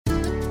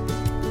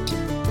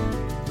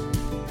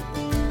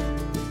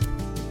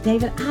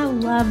David, I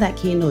love that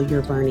candle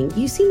you're burning.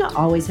 You seem to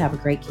always have a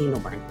great candle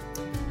burn.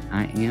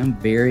 I am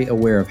very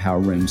aware of how a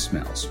room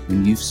smells.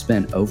 When you've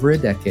spent over a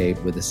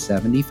decade with a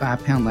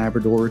 75-pound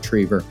Labrador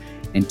Retriever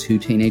and 2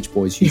 teenage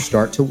boys, you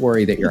start to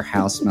worry that your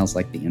house smells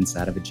like the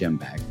inside of a gym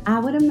bag. I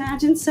would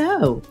imagine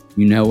so.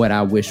 You know what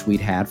I wish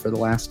we'd had for the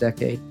last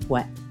decade?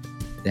 What?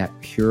 That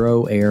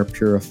Puro Air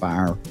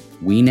purifier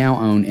we now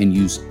own and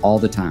use all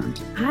the time.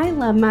 I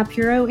love my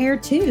Puro Air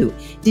too.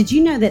 Did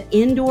you know that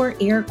indoor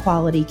air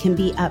quality can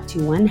be up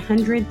to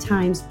 100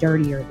 times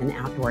dirtier than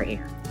outdoor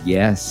air?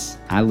 Yes,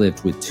 I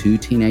lived with 2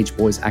 teenage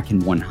boys. I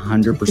can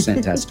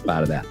 100% testify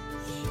to that.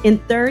 In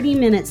 30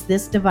 minutes,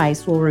 this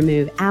device will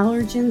remove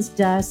allergens,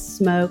 dust,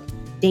 smoke,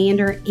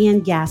 dander,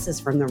 and gases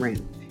from the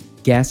room.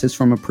 Gases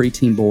from a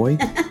preteen boy?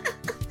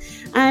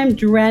 I'm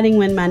dreading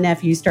when my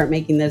nephews start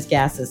making those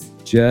gases.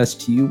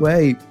 Just you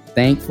wait.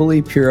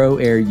 Thankfully, Puro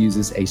Air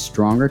uses a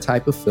stronger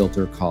type of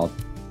filter called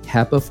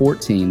HEPA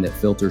 14 that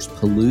filters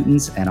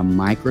pollutants at a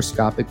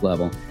microscopic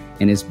level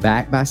and is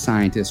backed by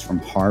scientists from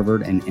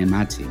Harvard and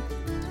MIT.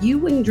 You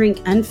wouldn't drink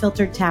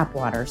unfiltered tap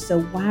water,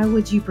 so why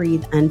would you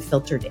breathe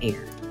unfiltered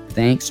air?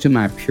 Thanks to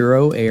my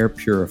Puro Air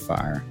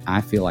purifier,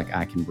 I feel like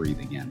I can breathe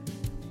again.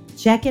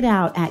 Check it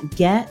out at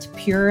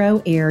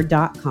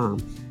getpuroair.com.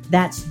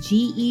 That's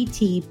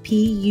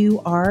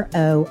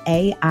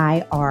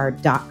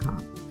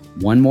GETPUROAIR.com.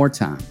 One more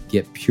time,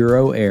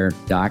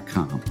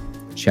 getpuroair.com.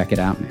 Check it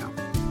out now.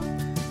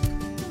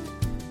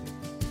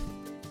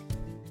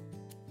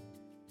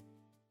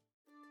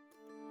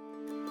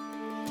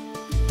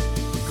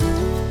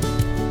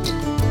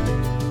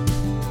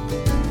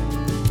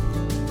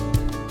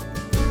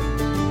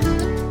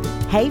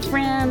 Hey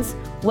friends,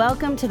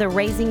 welcome to the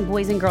Raising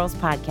Boys and Girls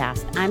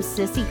podcast. I'm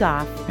Sissy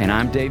Goff. And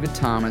I'm David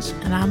Thomas.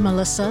 And I'm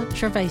Melissa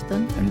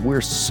Trevathan. And we're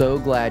so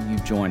glad you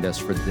joined us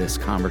for this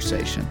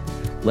conversation.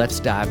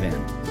 Let's dive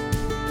in.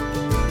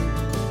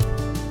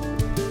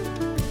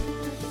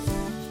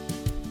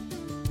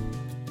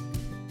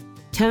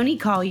 Toni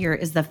Collier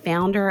is the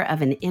founder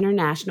of an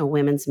international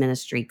women's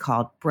ministry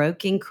called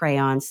Broken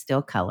Crayon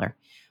Still Color,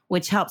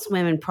 which helps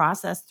women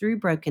process through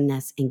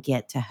brokenness and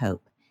get to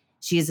hope.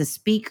 She is a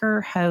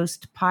speaker,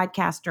 host,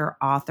 podcaster,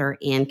 author,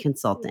 and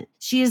consultant.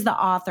 She is the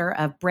author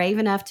of Brave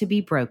Enough to Be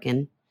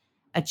Broken,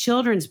 a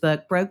children's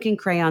book, Broken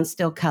Crayon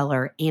Still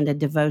Color, and a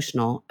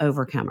devotional,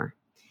 Overcomer.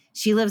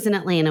 She lives in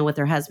Atlanta with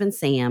her husband,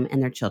 Sam,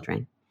 and their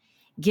children.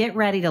 Get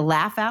ready to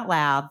laugh out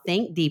loud,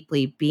 think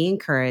deeply, be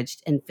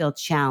encouraged, and feel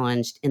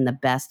challenged in the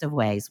best of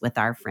ways with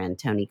our friend,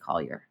 Toni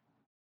Collier.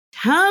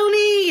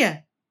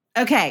 Toni!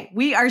 Okay,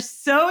 we are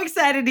so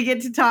excited to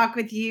get to talk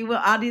with you.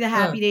 I'll do the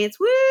happy dance.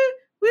 Woo!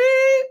 Woo!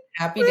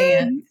 Happy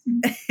dance.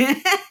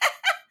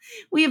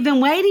 We have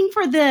been waiting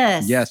for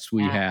this. Yes,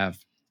 we have.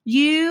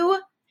 You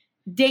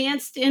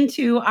danced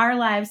into our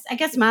lives, I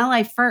guess my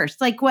life first,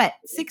 like what,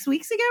 6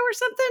 weeks ago or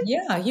something?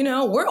 Yeah, you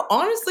know, we're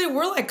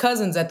like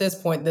cousins at this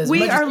point.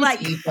 We are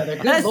like each other.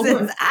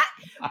 cousins.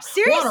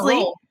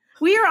 Seriously,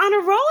 we are on a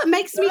roll. It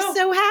makes me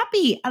so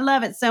happy. I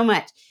love it so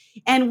much.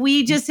 And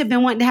we just have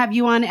been wanting to have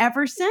you on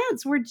ever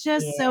since. We're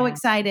just so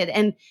excited.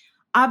 And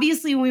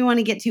obviously, we want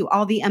to get to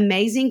all the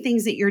amazing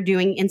things that you're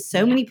doing in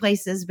so many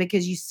places,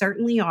 because you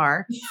certainly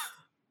are.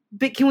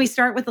 But can we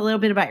start with a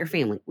little bit about your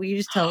family? Will you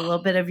just tell a little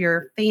bit of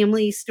your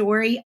family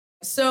story?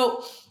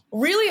 So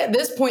really at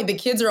this point, the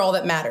kids are all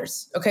that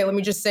matters. Okay, let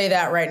me just say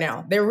that right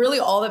now. They're really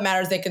all that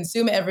matters. They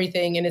consume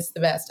everything and it's the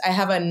best. I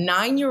have a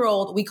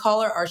 9-year-old. We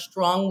call her our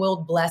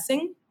strong-willed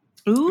blessing.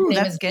 Ooh, her name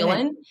that's is good.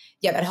 Dylan.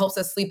 Yeah, that helps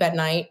us sleep at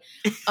night.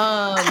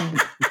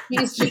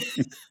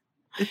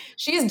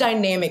 She is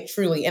dynamic,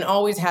 truly, and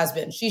always has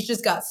been. She's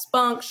just got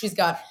spunk. She's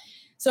got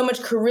so much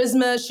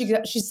charisma.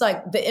 She's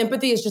like, the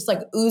empathy is just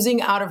like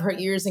oozing out of her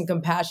ears and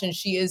compassion.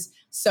 She is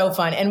so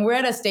fun. And we're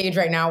at a stage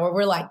right now where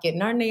we're like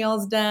getting our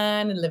nails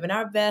done and living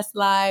our best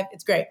life.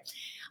 It's great.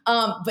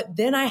 But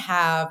then I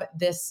have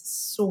this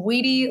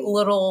sweetie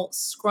little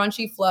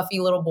scrunchy, fluffy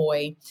little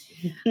boy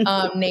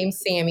named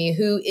Sammy,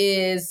 who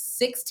is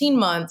 16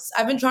 months.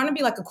 I've been trying to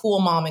be like a cool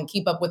mom and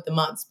keep up with the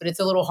months, but it's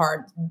a little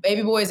hard.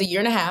 Baby boy is 1.5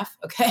 years,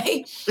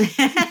 okay?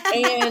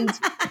 And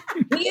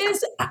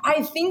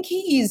I think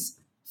he's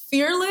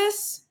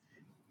fearless,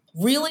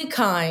 really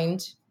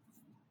kind,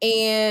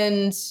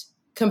 and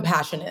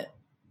compassionate.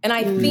 And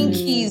I think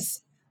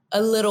he's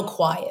a little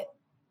quiet.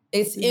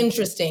 It's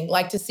interesting,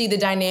 like to see the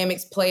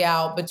dynamics play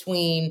out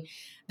between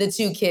the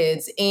two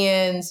kids.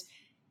 And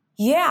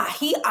yeah,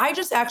 I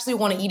just actually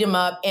want to eat him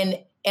up, and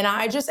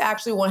I just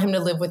actually want him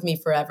to live with me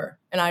forever.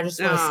 And I just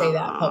want to say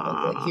that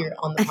publicly here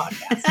on the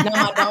podcast.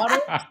 Now, my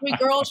daughter, sweet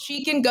girl,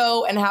 she can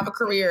go and have a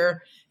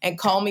career and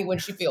call me when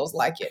she feels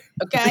like it.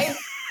 Okay.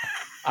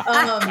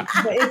 But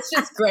it's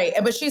just great.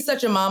 But she's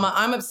such a mama.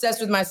 I'm obsessed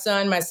with my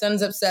son. My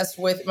son's obsessed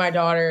with my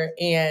daughter,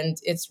 and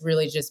it's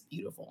really just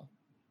beautiful.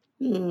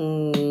 I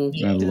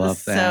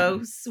love that.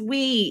 So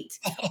sweet.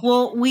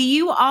 Well, will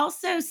you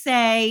also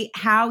say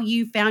how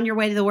you found your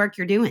way to the work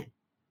you're doing?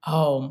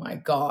 Oh my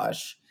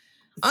gosh.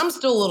 I'm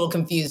still a little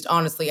confused,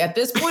 honestly. At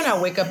this point,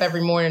 I wake up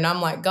every morning and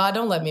I'm like, God,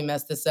 don't let me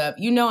mess this up.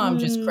 You know, I'm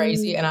just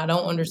crazy and I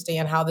don't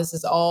understand how this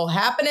is all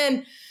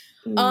happening.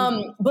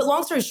 But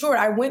long story short,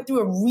 I went through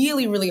a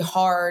really, really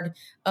hard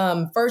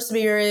first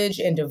marriage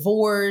and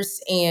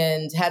divorce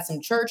and had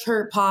some church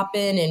hurt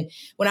popping. And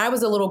when I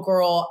was a little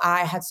girl, I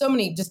had so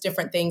many just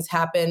different things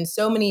happen,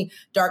 so many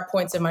dark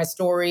points in my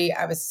story.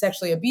 I was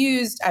sexually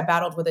abused. I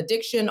battled with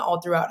addiction all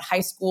throughout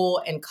high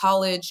school and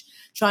college,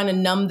 trying to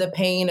numb the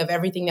pain of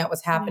everything that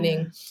was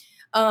happening.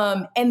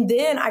 And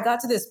then I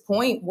got to this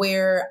point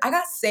where I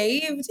got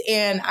saved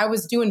and I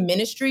was doing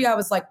ministry. I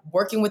was like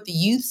working with the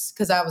youths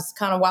because I was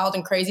kind of wild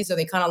and crazy. So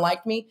they kind of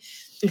liked me.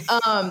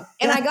 And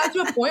I got to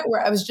a point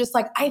where I was just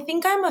like, I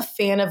think I'm a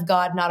fan of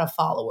God, not a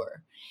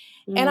follower.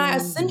 And I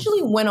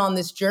essentially went on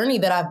this journey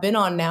that I've been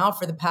on now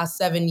for the past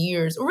 7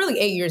 years, or really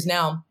 8 years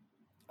now,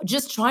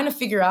 just trying to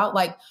figure out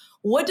like,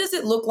 what does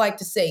it look like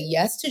to say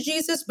yes to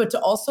Jesus, but to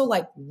also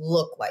like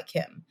look like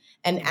him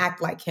and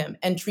act like him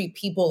and treat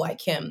people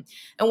like him.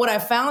 And what I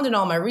found in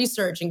all my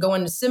research and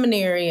going to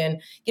seminary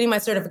and getting my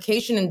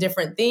certification in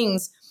different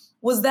things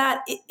was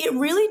that it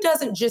really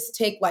doesn't just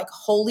take like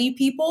holy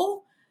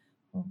people,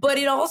 but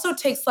it also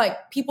takes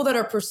like people that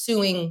are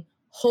pursuing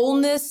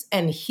wholeness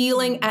and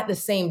healing at the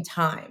same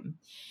time.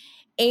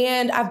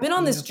 And I've been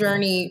on this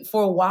journey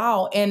for a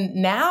while. And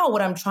now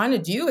what I'm trying to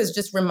do is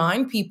just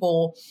remind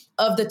people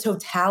of the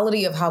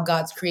totality of how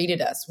God's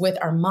created us with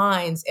our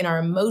minds and our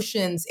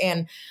emotions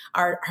and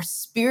our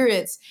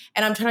spirits.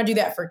 And I'm trying to do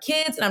that for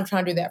kids and I'm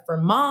trying to do that for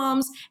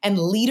moms and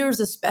leaders,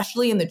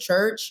 especially in the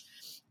church,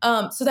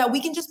 so that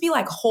we can just be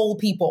like whole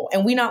people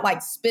and we not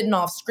like spitting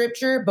off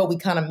scripture, but we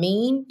kind of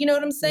mean, you know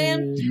what I'm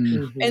saying?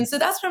 Mm-hmm. And so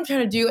that's what I'm trying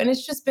to do. And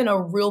it's just been a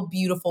real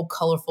beautiful,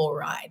 colorful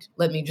ride.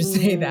 Let me just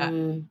say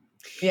that.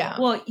 Yeah.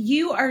 Well,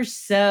 you are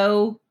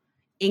so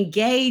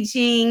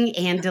engaging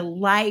and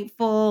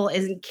delightful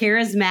and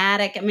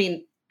charismatic. I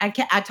mean, I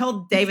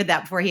told David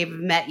that before he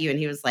even met you, and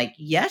he was like,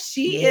 "Yes,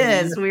 she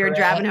is." We were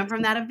driving home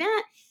from that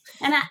event,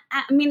 and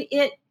I mean,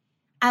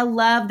 I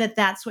love that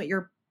that's what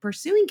you're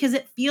pursuing because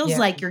it feels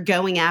like you're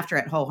going after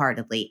it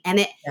wholeheartedly,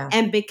 and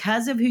and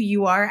because of who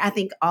you are, I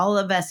think all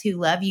of us who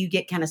love you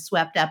get kind of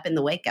swept up in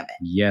the wake of it.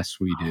 Yes,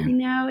 we do. You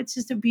know, it's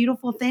just a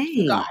beautiful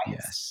thing.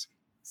 Yes.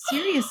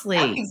 Seriously.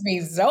 That makes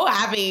me so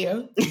happy. A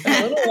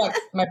little, like,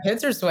 my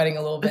pits are sweating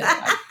a little bit.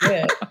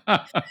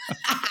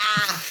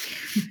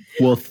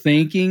 Well,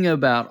 thinking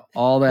about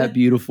all that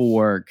beautiful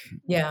work,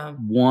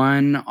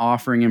 one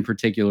offering in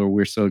particular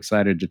we're so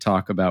excited to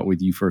talk about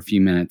with you for a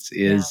few minutes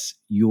is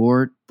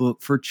your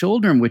book for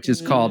children, which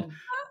is called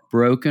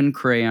Broken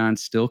Crayon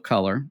Still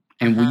Color.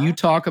 And will you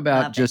talk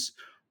about just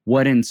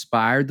what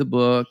inspired the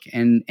book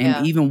and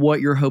even what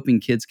you're hoping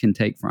kids can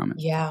take from it?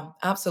 Yeah,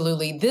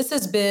 absolutely.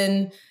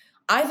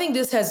 I think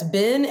this has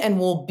been and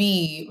will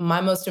be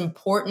my most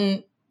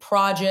important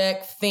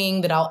project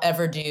thing that I'll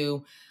ever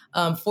do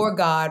for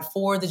God,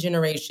 for the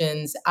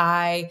generations.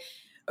 I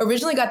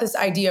originally got this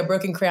idea,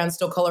 Broken Crayon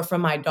Still Color,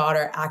 from my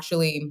daughter,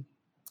 actually.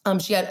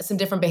 She had some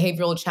different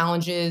behavioral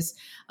challenges,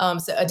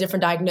 so a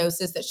different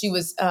diagnosis that she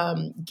was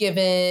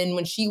given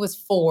when she was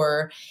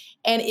 4.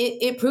 And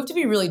it proved to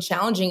be really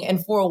challenging.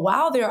 And for a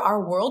while there,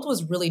 our world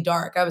was really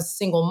dark. I was a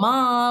single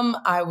mom.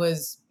 I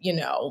was,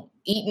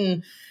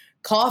 eating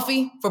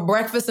coffee for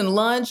breakfast and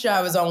lunch.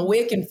 I was on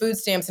WIC and food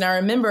stamps. And I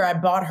remember I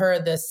bought her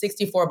the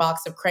 64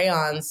 box of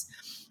crayons.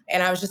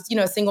 And I was just,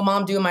 a single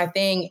mom doing my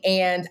thing.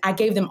 And I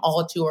gave them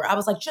all to her. I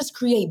was like, just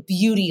create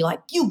beauty. Like,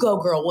 you go,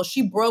 girl. Well,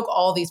 she broke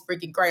all these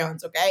freaking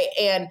crayons, okay?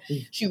 And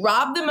she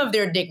robbed them of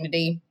their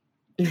dignity.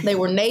 They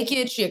were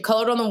naked. She had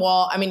colored on the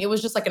wall. I mean, it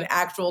was just like an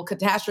actual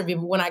catastrophe.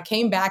 But when I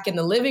came back in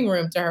the living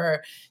room to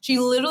her, she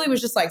literally was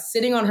just like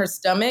sitting on her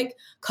stomach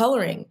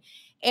coloring.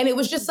 And it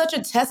was just such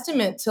a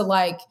testament to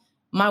like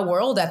my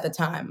world at the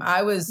time.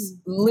 I was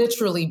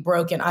literally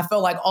broken. I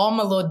felt like all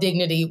my little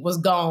dignity was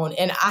gone.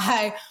 And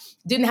I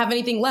didn't have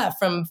anything left,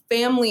 from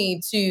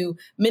family to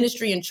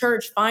ministry and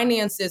church,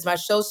 finances, my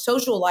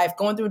social life.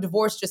 Going through a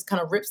divorce just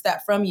kind of rips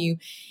that from you.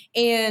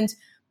 And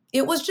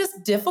it was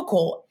just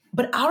difficult.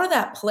 But out of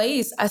that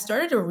place, I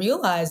started to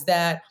realize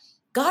that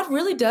God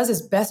really does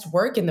his best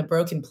work in the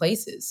broken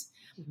places.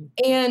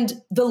 And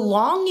the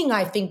longing,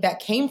 I think, that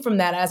came from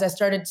that as I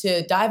started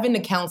to dive into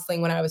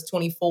counseling when I was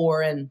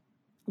 24 and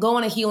go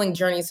on a healing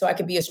journey so I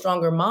could be a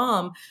stronger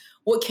mom,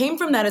 what came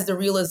from that is the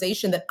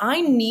realization that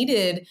I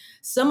needed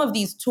some of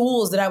these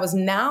tools that I was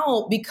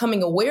now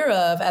becoming aware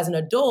of as an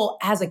adult,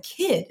 as a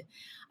kid.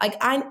 Like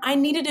I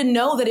needed to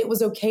know that it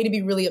was okay to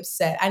be really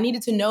upset. I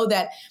needed to know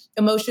that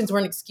emotions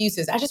weren't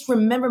excuses. I just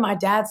remember my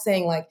dad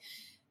saying, like,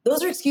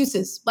 those are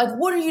excuses. Like,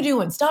 what are you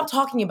doing? Stop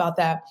talking about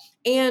that.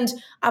 And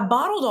I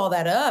bottled all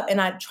that up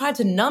and I tried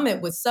to numb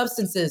it with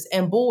substances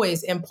and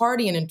boys and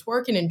partying and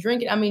twerking and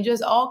drinking. I mean,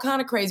 just all kind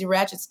of crazy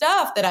ratchet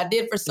stuff that I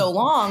did for so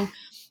long.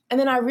 And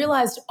then I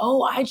realized,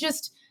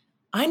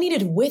 I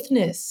needed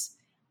witness.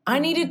 I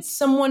needed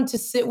someone to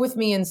sit with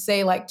me and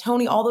say, like,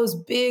 Toni, all those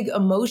big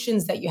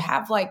emotions that you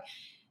have, like,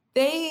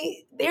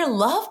 they they're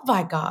loved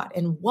by God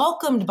and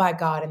welcomed by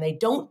God, and they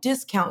don't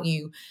discount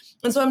you.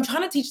 And so I'm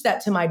trying to teach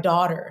that to my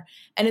daughter.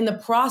 And in the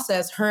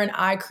process, her and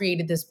I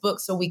created this book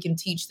so we can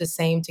teach the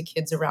same to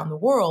kids around the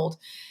world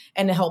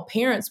and to help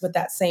parents with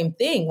that same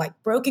thing. Like,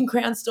 broken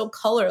crayons still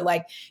color.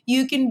 Like,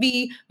 you can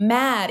be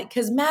mad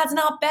because mad's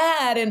not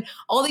bad, and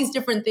all these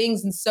different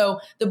things. And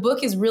so the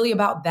book is really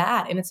about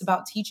that. And it's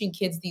about teaching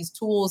kids these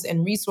tools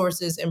and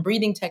resources and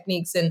breathing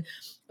techniques and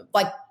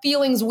like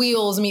feelings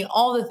wheels. I mean,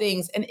 all the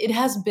things. And it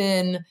has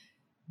been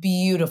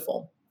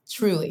beautiful,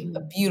 truly a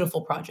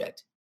beautiful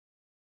project.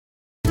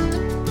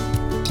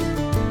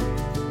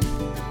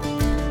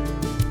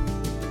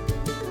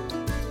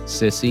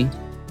 Sissy,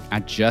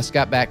 I just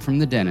got back from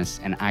the dentist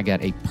and I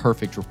got a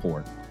perfect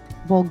report.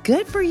 Well,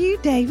 good for you,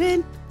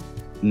 David.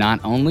 Not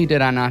only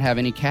did I not have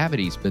any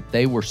cavities, but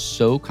they were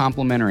so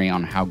complimentary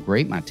on how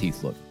great my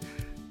teeth looked.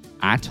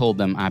 I told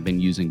them I've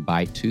been using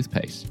Bite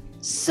toothpaste.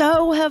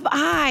 So have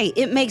I.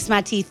 It makes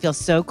my teeth feel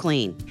so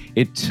clean.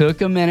 It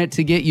took a minute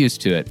to get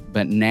used to it,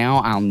 but now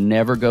I'll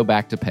never go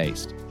back to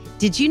paste.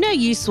 Did you know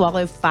you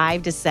swallow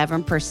 5 to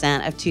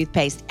 7% of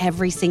toothpaste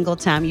every single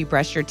time you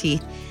brush your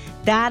teeth?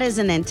 That is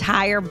an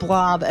entire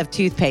blob of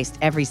toothpaste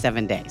every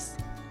 7 days.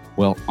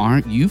 Well,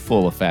 aren't you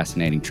full of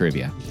fascinating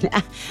trivia?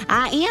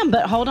 I am,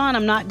 but hold on,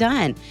 I'm not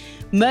done.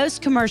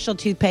 Most commercial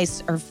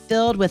toothpastes are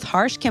filled with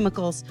harsh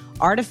chemicals,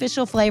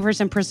 artificial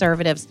flavors, and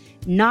preservatives,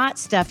 not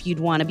stuff you'd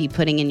want to be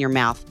putting in your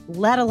mouth,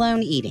 let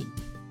alone eating.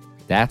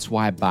 That's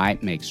why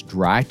Bite makes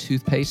dry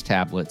toothpaste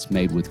tablets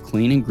made with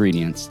clean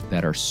ingredients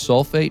that are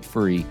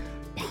sulfate-free,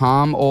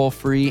 palm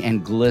oil-free,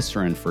 and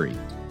glycerin-free.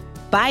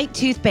 Bite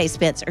toothpaste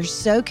bits are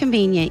so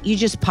convenient, you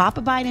just pop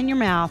a bite in your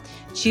mouth,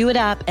 chew it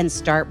up, and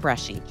start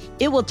brushing.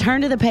 It will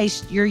turn to the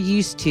paste you're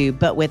used to,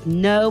 but with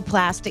no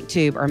plastic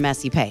tube or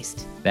messy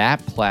paste.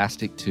 That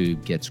plastic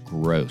tube gets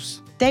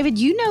gross. David,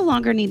 you no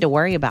longer need to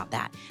worry about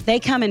that. They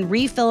come in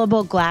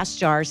refillable glass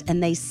jars,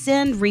 and they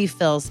send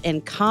refills in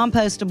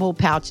compostable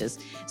pouches,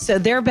 so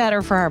they're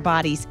better for our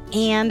bodies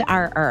and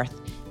our earth.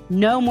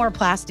 No more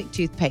plastic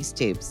toothpaste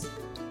tubes.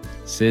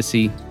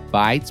 Sissy,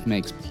 Bites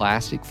makes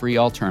plastic-free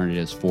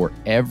alternatives for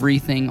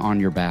everything on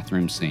your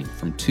bathroom sink,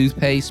 from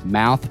toothpaste,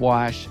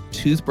 mouthwash,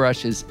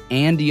 toothbrushes,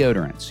 and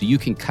deodorant, so you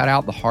can cut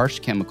out the harsh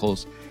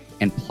chemicals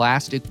and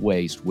plastic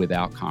waste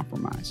without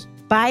compromise.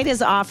 Bite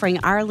is offering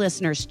our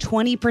listeners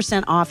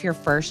 20% off your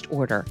first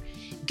order.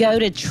 Go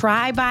to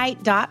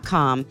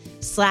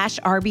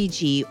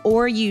trybite.com/RBG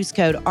or use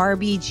code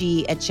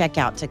RBG at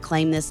checkout to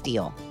claim this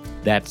deal.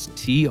 That's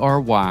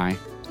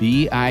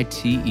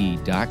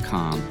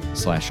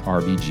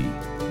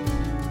TRYBITE.com/RBG.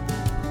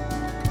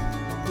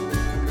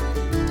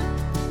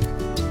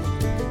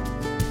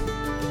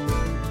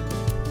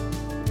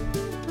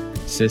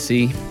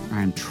 Sissy,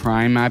 I'm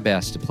trying my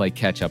best to play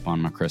catch up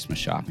on my Christmas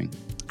shopping.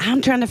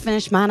 I'm trying to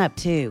finish mine up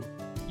too.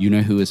 You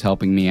know who is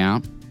helping me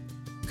out?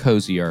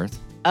 Cozy Earth.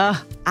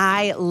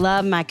 I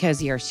love my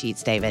Cozy Earth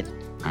sheets, David.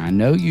 I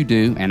know you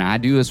do, and I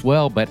do as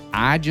well, but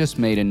I just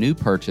made a new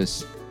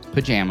purchase,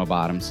 pajama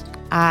bottoms.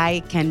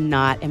 I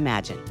cannot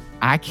imagine.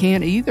 I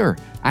can't either.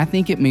 I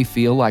think it may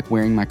feel like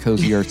wearing my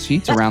Cozy Earth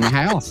sheets around the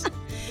house.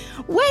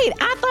 Wait,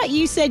 I thought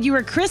you said you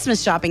were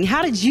Christmas shopping.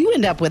 How did you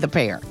end up with a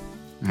pair?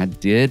 I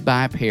did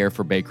buy a pair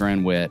for Baker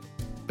and Witt,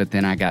 but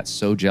then I got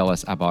so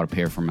jealous I bought a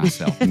pair for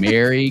myself.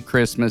 Merry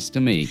Christmas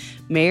to me.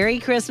 Merry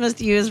Christmas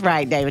to you is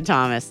right, David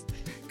Thomas.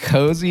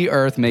 Cozy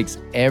Earth makes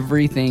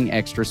everything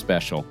extra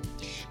special.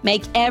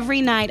 Make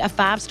every night a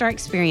 5-star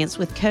experience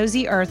with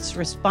Cozy Earth's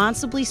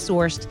responsibly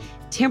sourced,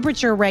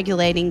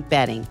 temperature-regulating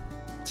bedding.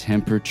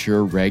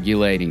 Temperature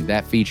regulating.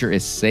 That feature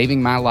is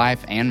saving my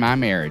life and my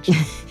marriage.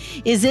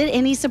 Is it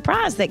any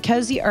surprise that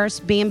Cozy Earth's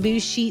bamboo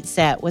sheet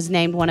set was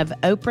named one of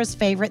Oprah's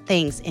favorite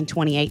things in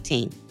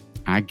 2018?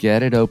 I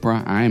get it,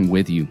 Oprah. I am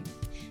with you.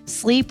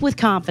 Sleep with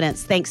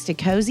confidence thanks to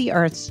Cozy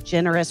Earth's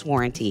generous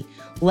warranty.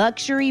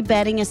 Luxury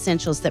bedding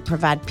essentials that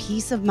provide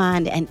peace of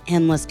mind and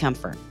endless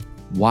comfort.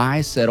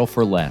 Why settle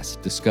for less?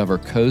 Discover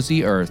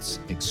Cozy Earth's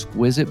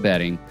exquisite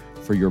bedding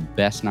for your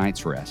best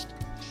night's rest.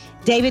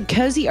 David,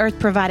 Cozy Earth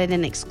provided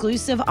an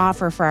exclusive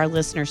offer for our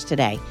listeners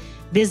today.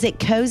 Visit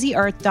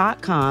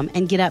CozyEarth.com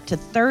and get up to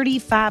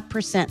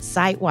 35%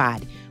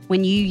 site-wide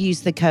when you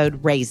use the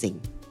code RAISING.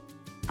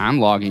 I'm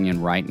logging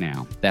in right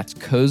now. That's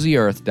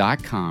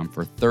CozyEarth.com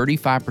for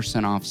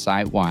 35% off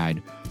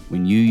site-wide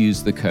when you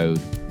use the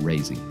code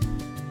RAISING.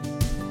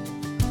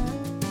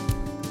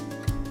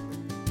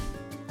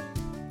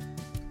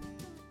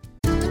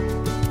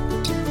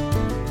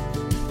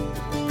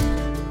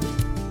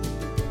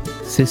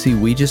 Sissy,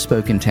 we just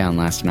spoke in town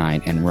last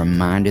night and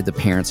reminded the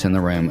parents in the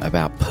room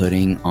about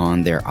putting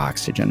on their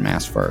oxygen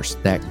mask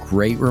first. That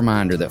great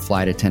reminder that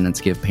flight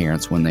attendants give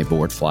parents when they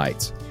board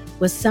flights.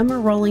 With summer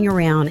rolling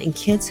around and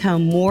kids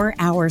home more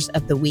hours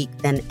of the week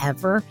than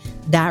ever,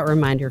 that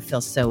reminder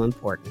feels so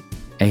important.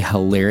 A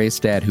hilarious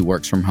dad who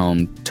works from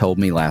home told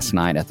me last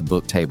night at the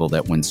book table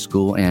that when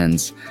school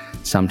ends,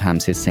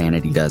 sometimes his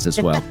sanity does as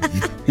well.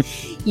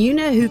 You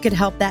know who could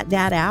help that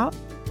dad out?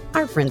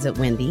 Our friends at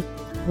Wendy.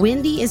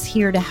 Wendy is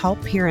here to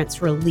help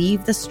parents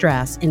relieve the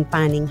stress in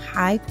finding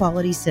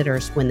high-quality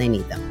sitters when they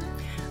need them.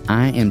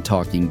 I am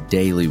talking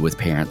daily with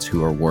parents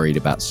who are worried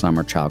about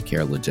summer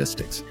childcare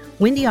logistics.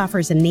 Wendy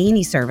offers a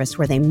nanny service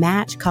where they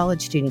match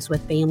college students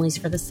with families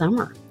for the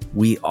summer.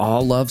 We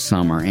all love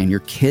summer, and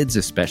your kids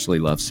especially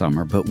love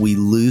summer, but we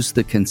lose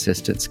the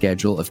consistent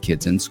schedule of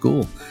kids in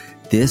school.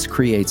 This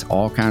creates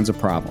all kinds of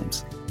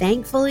problems.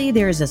 Thankfully,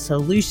 there is a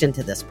solution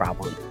to this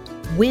problem.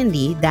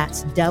 Wendy,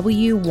 that's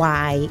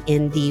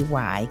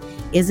WYNDY,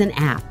 is an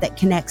app that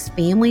connects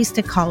families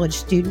to college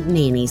student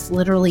nannies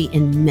literally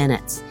in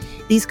minutes.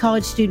 These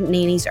college student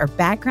nannies are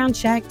background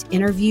checked,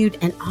 interviewed,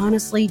 and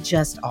honestly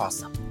just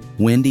awesome.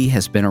 Wendy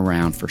has been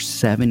around for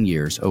 7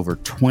 years. Over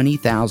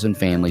 20,000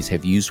 families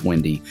have used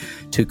Wendy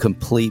to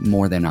complete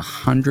more than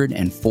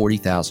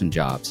 140,000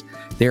 jobs.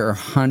 There are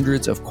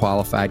hundreds of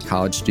qualified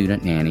college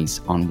student nannies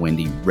on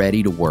Wendy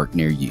ready to work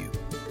near you.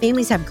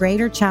 Families have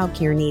greater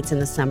childcare needs in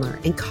the summer,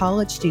 and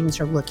college students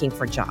are looking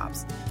for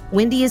jobs.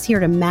 Wendy is here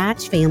to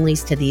match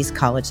families to these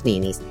college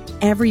nannies.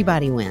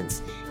 Everybody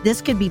wins.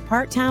 This could be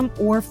part-time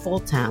or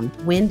full-time.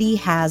 Wendy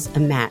has a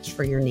match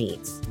for your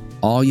needs.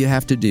 All you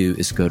have to do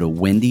is go to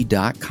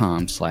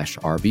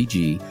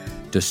wendy.com/RBG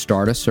to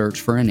start a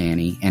search for a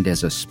nanny. And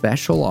as a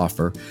special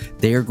offer,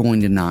 they are going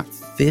to knock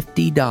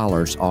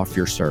 $50 off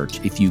your search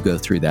if you go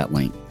through that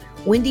link.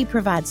 Wendy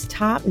provides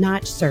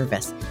top-notch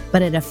service,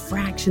 but at a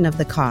fraction of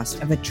the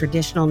cost of a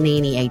traditional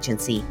nanny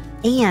agency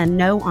and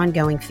no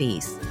ongoing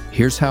fees.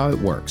 Here's how it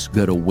works.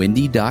 Go to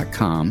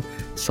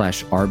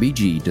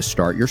wendy.com/RBG to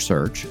start your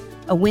search.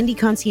 A Wendy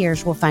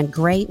concierge will find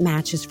great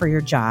matches for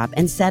your job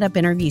and set up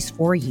interviews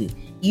for you.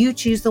 You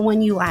choose the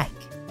one you like.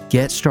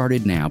 Get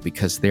started now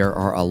because there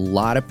are a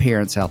lot of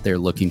parents out there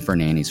looking for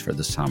nannies for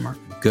the summer.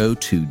 Go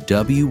to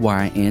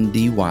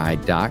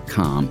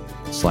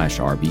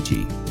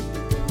WYNDY.com/RBG.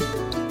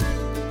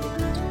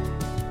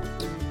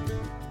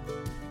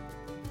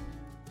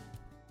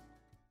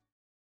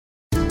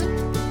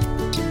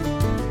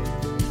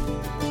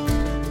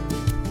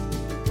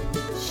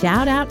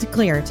 Shout out to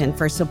Claritin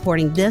for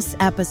supporting this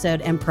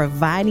episode and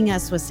providing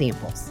us with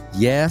samples.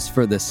 Yes,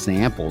 for the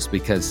samples,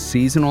 because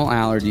seasonal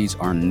allergies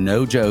are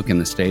no joke in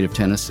the state of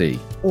Tennessee.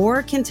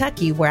 Or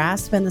Kentucky, where I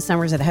spend the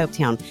summers at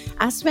Hopetown.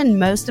 I spend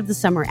most of the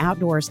summer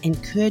outdoors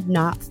and could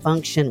not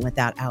function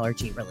without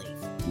allergy relief.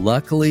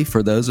 Luckily,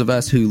 for those of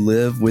us who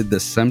live with the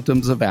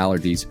symptoms of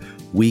allergies,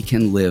 we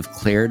can live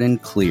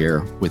Claritin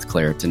Clear with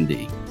Claritin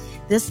D.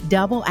 This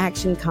double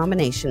action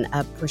combination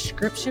of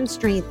prescription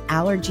strength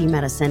allergy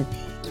medicine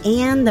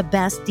and the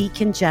best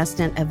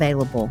decongestant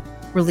available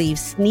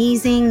relieves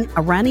sneezing,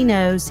 a runny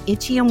nose,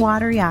 itchy and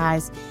watery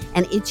eyes,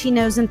 an itchy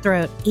nose and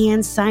throat,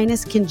 and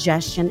sinus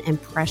congestion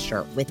and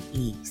pressure with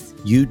ease.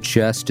 You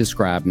just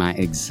described my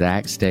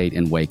exact state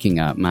in waking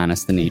up,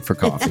 minus the need for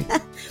coffee.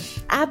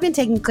 I've been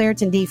taking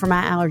Claritin D for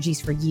my allergies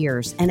for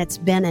years, and it's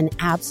been an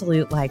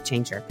absolute life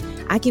changer.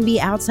 I can be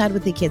outside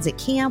with the kids at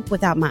camp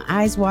without my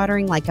eyes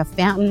watering like a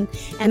fountain,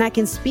 and I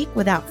can speak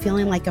without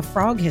feeling like a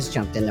frog has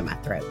jumped into my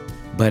throat.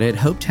 But at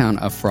Hopetown,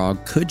 a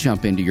frog could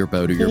jump into your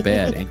boat or your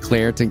bed, and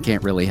Claritin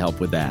can't really help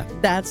with that.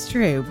 That's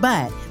true,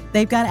 but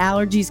they've got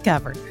allergies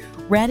covered.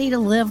 Ready to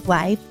live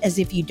life as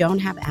if you don't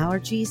have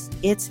allergies?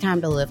 It's time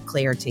to live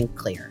Claritin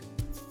Clear.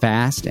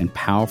 Fast and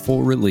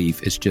powerful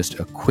relief is just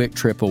a quick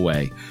trip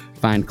away.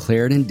 Find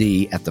Claritin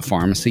D at the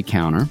pharmacy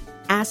counter.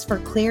 Ask for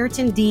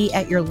Claritin D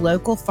at your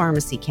local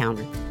pharmacy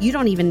counter. You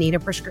don't even need a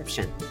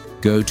prescription.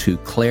 Go to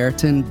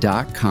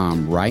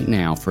Claritin.com right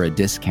now for a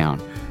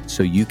discount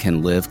so you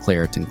can live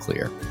Claritin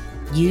Clear.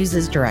 Use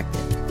as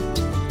directed.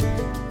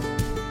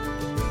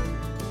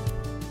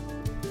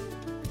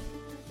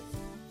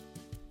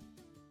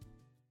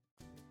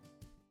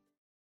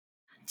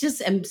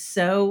 Just am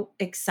so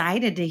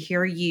excited to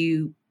hear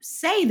you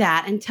say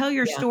that and tell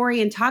your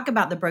story and talk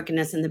about the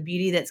brokenness and the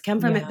beauty that's come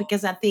from it,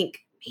 because I think,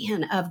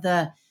 man, of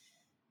the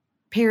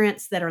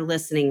parents that are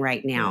listening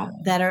right now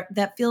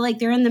that feel like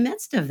they're in the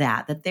midst of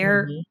that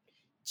they're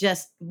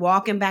just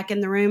walking back in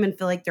the room and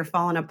feel like they're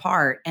falling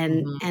apart,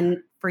 and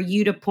for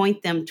you to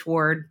point them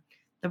toward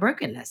the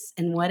brokenness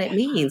and what it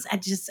means. I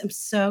just am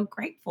so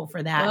grateful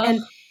for that.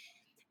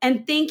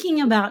 And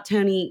thinking about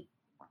Toni,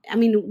 I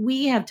mean,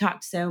 we have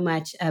talked so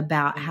much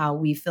about how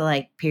we feel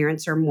like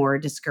parents are more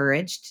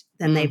discouraged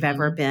than they've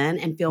ever been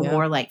and feel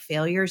more like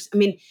failures. I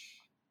mean,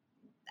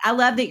 I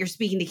love that you're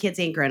speaking to kids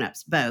and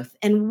grownups both.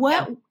 And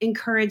what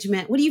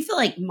encouragement, what do you feel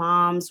like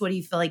moms, what do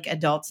you feel like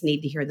adults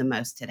need to hear the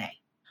most today?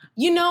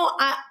 You know,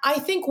 I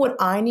think what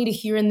I need to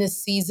hear in this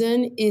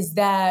season is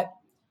that,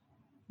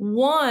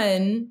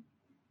 one,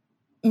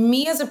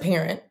 me as a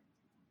parent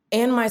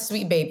and my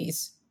sweet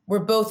babies, we're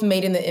both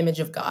made in the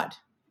image of God.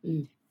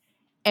 Mm.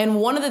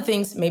 And one of the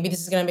things, maybe this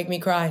is going to make me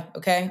cry,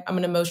 okay? I'm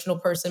an emotional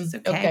person. It's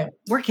okay.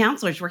 We're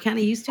counselors. We're kind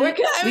of used to it.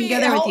 We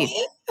can go there with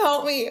you.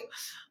 Help me.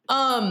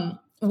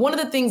 One of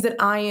the things that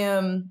I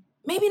am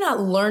maybe not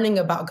learning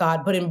about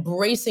God, but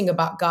embracing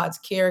about God's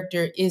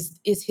character is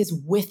his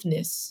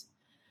withness.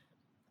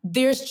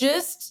 There's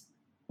just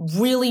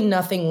really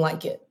nothing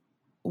like it.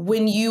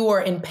 When you are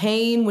in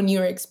pain, when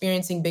you're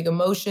experiencing big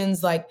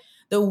emotions, like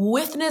The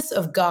witness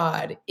of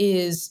God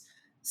is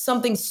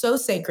something so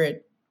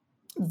sacred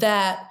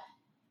that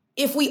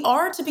if we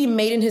are to be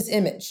made in his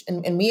image,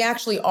 and we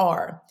actually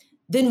are,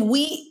 then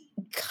we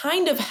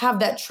kind of have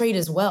that trait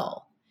as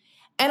well.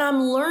 And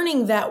I'm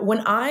learning that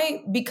when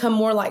I become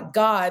more like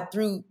God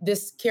through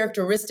this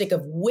characteristic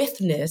of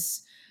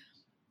witness,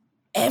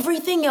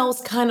 everything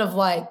else kind of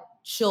like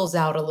chills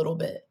out a little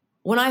bit.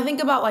 When I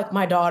think about like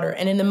my daughter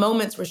and in the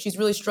moments where she's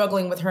really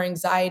struggling with her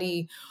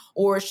anxiety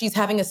or she's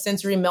having a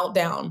sensory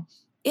meltdown,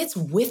 it's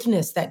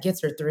witness that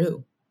gets her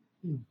through.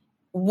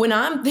 When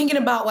I'm thinking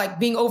about like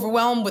being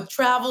overwhelmed with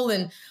travel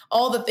and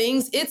all the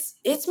things,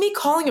 it's me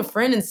calling a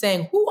friend and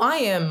saying, I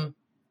am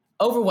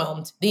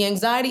overwhelmed. The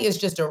anxiety is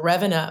just a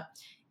revving up.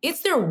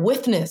 It's their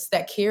witness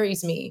that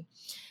carries me.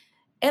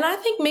 And I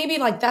think maybe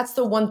like that's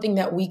the one thing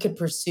that we could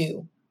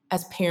pursue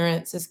as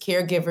parents, as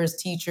caregivers,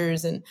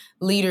 teachers, and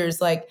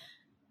leaders. Like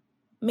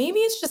maybe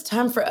it's just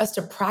time for us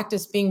to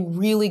practice being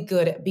really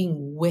good at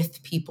being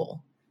with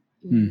people.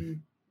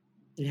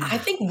 Yeah. I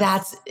think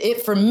that's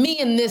it for me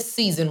in this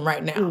season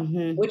right now,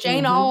 which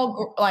ain't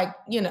all like,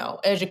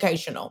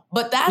 educational,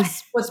 but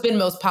that's what's been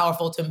most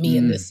powerful to me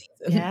in this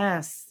season.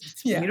 Yes.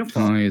 It's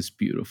beautiful. Oh, it's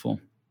beautiful.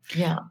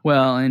 Yeah.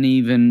 Well, and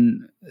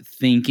even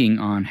thinking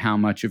on how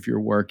much of your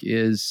work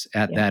is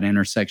at that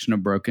intersection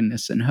of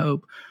brokenness and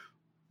hope,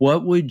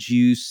 what would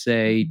you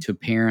say to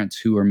parents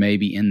who are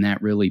maybe in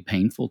that really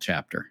painful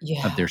chapter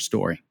of their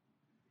story?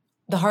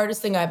 The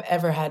hardest thing I've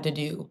ever had to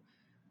do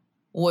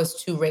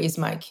was to raise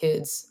my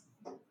kids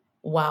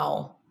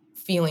while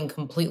feeling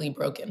completely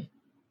broken.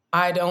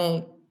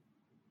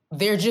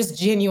 There just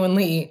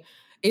genuinely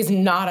is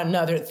not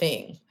another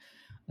thing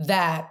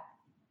that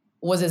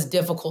was as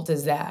difficult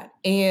as that.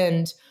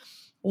 And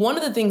one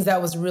of the things that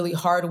was really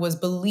hard was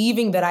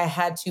believing that I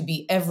had to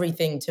be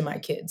everything to my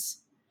kids.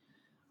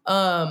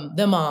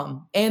 The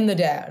mom and the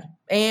dad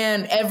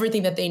and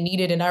everything that they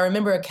needed. And I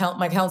remember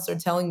my counselor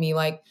telling me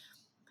like,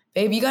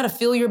 babe, you got to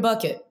fill your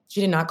bucket. She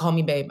did not call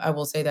me babe. I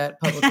will say that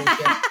publicly.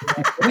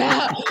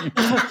 I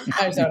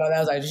just thought that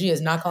was like, she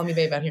is not calling me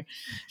babe out here.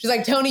 She's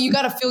like, Toni, you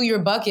got to fill your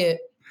bucket,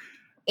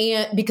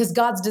 and because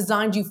God's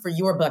designed you for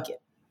your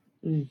bucket.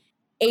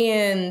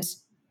 And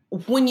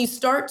when you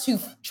start to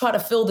try to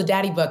fill the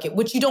daddy bucket,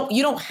 which you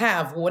don't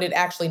have what it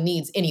actually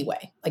needs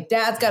anyway. Like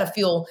dad's got to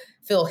fill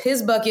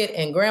his bucket,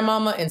 and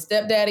grandmama and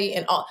stepdaddy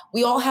and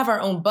we all have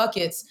our own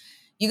buckets.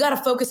 You got to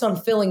focus on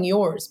filling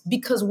yours,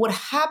 because what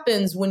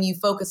happens when you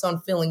focus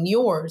on filling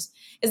yours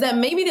is that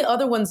maybe the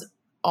other ones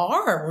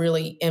are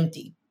really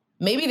empty.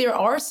 Maybe there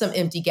are some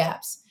empty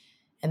gaps.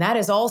 And that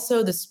is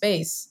also the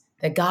space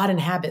that God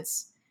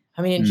inhabits.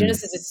 I mean, in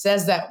Genesis, it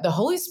says that the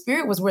Holy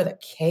Spirit was where the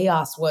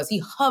chaos was. He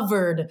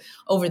hovered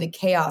over the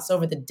chaos,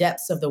 over the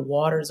depths of the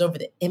waters, over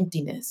the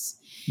emptiness.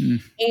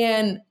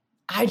 And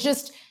I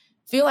just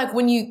feel like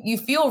when you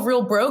feel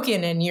real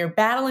broken and you're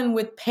battling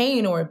with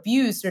pain or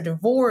abuse or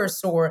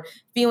divorce or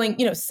feeling,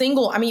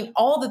 single, I mean,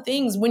 all the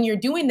things, when you're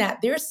doing that,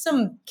 there's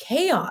some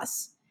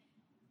chaos.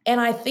 And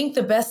I think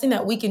the best thing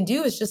that we can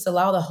do is just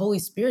allow the Holy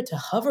Spirit to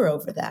hover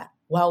over that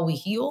while we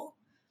heal,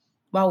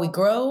 while we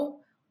grow,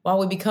 while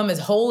we become as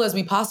whole as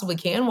we possibly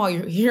can while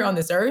you're here on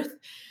this earth.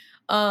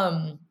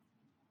 I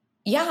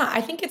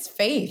think it's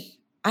faith.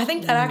 I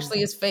think that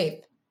actually is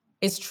faith.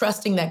 It's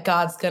trusting that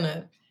God's going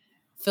to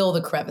fill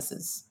the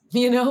crevices,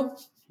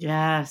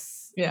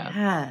 Yes. Yeah.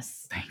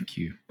 Yes. Thank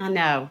you. I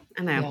know.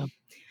 Yeah.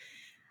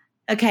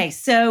 Okay.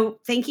 So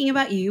thinking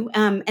about you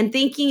and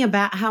thinking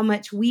about how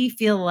much we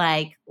feel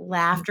like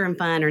laughter and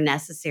fun are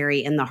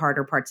necessary in the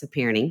harder parts of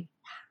parenting.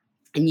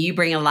 And you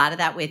bring a lot of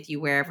that with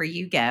you wherever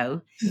you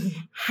go.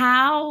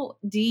 How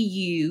do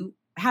you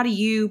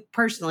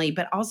personally,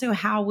 but also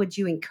how would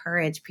you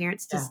encourage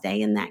parents to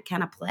stay in that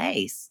kind of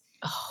place?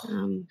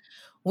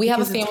 We have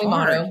a family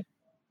motto.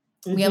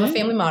 We have a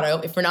family motto.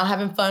 If we're not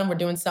having fun, we're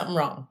doing something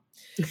wrong.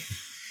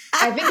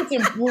 I think it's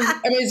important.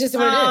 I mean, it's just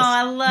what it is.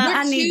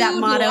 I need that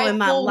motto in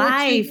my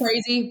life. We're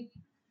too crazy.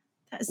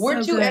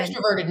 We're too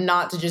extroverted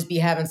not to just be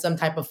having some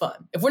type of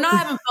fun. If we're not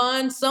having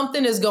fun,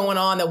 something is going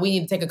on that we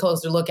need to take a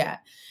closer look at.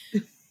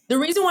 The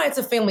reason why it's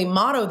a family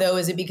motto, though,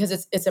 is because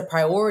it's a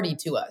priority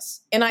to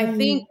us. And I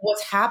think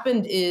what's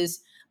happened is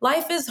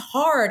life is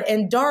hard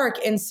and dark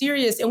and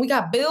serious, and we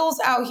got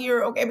bills out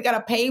here. Okay, we got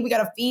to pay, we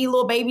got to feed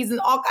little babies and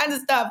all kinds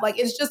of stuff. Like,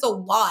 it's just a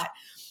lot.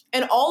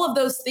 And all of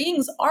those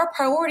things are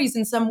priorities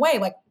in some way.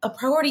 Like, a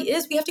priority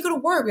is we have to go to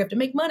work, we have to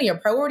make money. A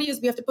priority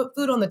is we have to put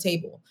food on the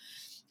table.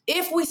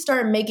 If we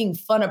start making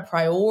fun a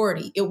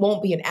priority, it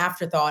won't be an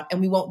afterthought,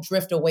 and we won't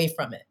drift away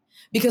from it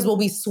because we'll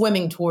be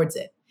swimming towards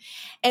it.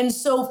 And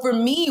so for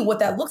me, what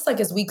that looks like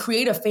is we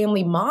create a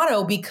family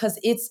motto because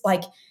it's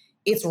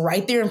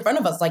right there in front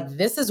of us. Like,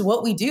 this is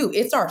what we do.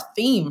 It's our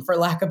theme, for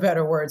lack of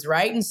better words,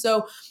 right? And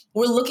so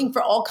we're looking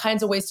for all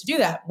kinds of ways to do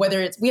that,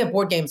 whether we have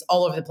board games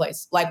all over the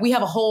place. Like, we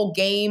have a whole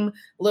game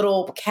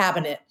little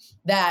cabinet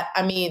that,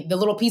 I mean, the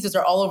little pieces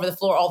are all over the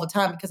floor all the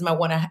time because of my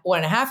one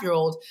and a half year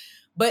old.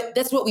 But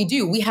that's what we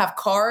do. We have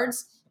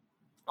cards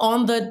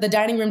on the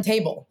dining room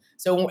table.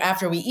 So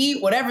after we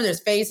eat, whatever, there's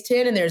phase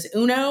 10 and there's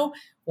Uno.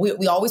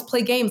 We always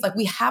play games. Like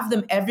we have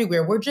them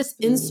everywhere. We're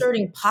just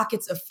inserting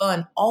pockets of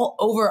fun all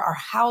over our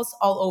house,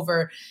 all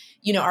over,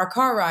 our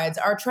car rides,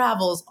 our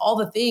travels, all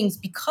the things,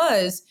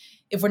 because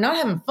if we're not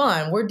having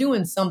fun, we're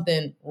doing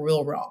something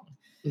real wrong.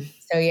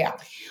 So yeah.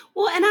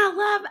 Well, and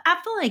I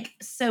feel like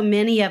so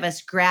many of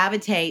us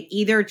gravitate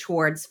either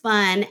towards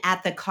fun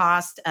at the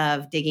cost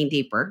of digging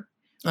deeper,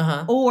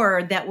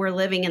 or that we're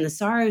living in the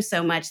sorrow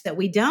so much that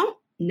we don't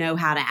know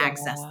how to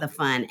access the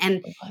fun.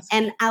 And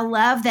I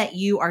love that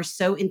you are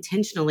so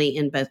intentionally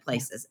in both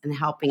places and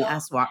helping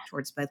us walk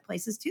towards both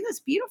places too. That's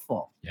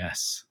beautiful.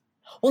 Yes.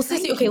 Well,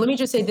 Sissy, okay, let me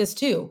just say this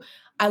too.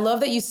 I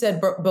love that you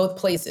said both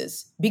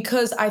places,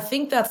 because I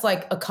think that's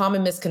like a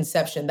common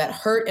misconception that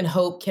hurt and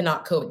hope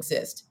cannot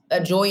coexist.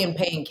 That joy and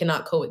pain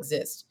cannot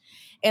coexist.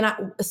 And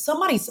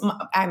one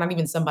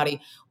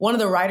of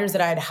the writers that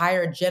I had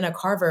hired, Jenna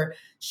Carver,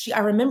 I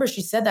remember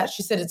she said that.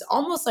 She said, it's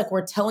almost like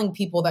we're telling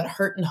people that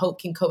hurt and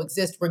hope can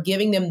coexist. We're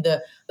giving them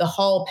the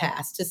hall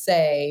pass to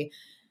say,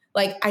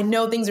 like, I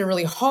know things are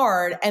really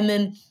hard. And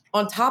then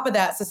on top of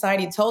that,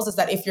 society tells us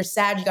that if you're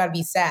sad, you got to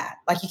be sad.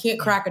 Like, you can't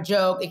crack a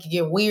joke. It could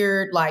get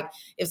weird. Like,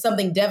 if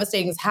something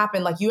devastating has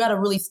happened, like, you got to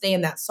really stay in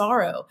that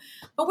sorrow.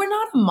 But we're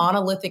not a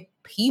monolithic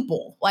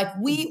people. Like,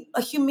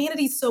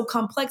 humanity is so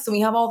complex, and we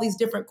have all these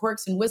different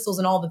quirks and whistles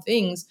and all the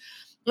things.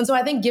 And so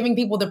I think giving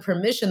people the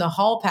permission, the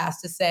hall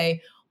pass to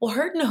say, well,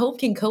 hurt and hope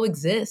can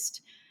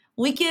coexist.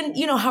 We can,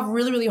 have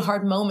really, really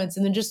hard moments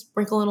and then just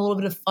sprinkle in a little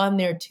bit of fun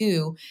there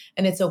too.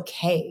 And it's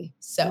okay.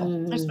 So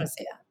I just want to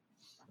say that.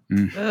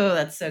 Oh,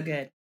 that's so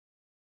good.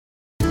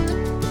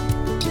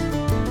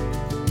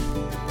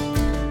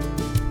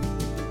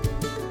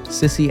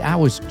 Sissy, I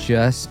was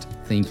just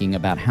thinking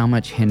about how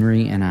much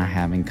Henry and I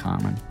have in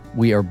common.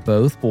 We are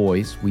both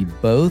boys. We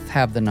both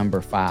have the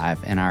number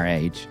 5 in our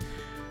age.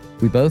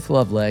 We both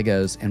love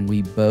Legos, and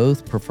we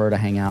both prefer to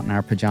hang out in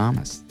our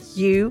pajamas.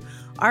 You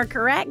are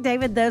correct,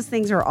 David. Those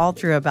things are all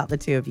true about the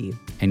two of you.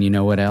 And you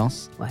know what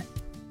else? What?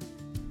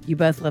 You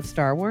both love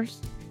Star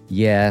Wars?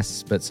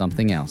 Yes, but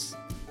something else.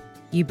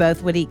 You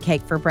both would eat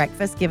cake for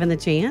breakfast given the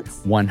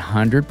chance?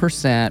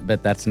 100%,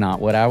 but that's not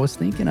what I was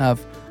thinking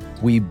of.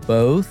 We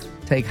both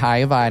take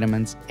Hiya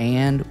vitamins,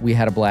 and we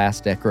had a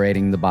blast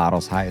decorating the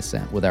bottles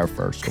Hyacint with our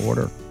first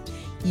order.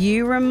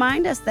 You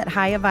remind us that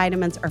Hiya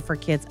vitamins are for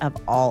kids of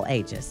all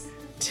ages.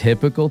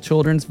 Typical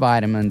children's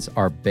vitamins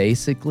are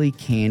basically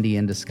candy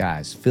in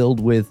disguise,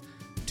 filled with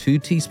 2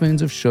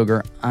 teaspoons of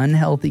sugar,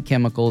 unhealthy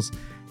chemicals,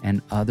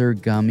 and other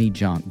gummy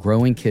junk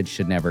growing kids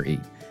should never eat.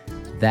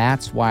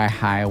 That's why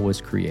Hiya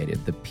was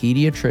created, the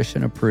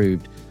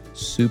pediatrician-approved,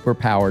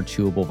 super-powered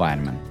chewable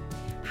vitamin.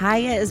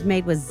 Hiya is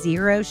made with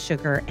 0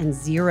 sugar and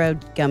 0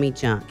 gummy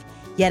junk,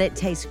 yet it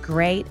tastes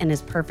great and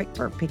is perfect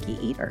for picky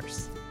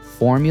eaters.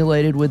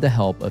 Formulated with the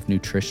help of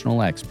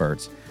nutritional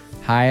experts,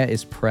 Hiya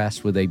is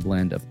pressed with a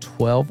blend of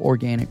 12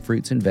 organic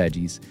fruits and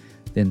veggies,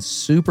 then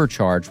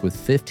supercharged with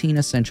 15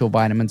 essential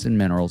vitamins and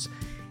minerals,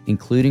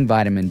 including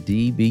vitamin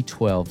D,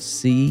 B12,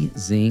 C,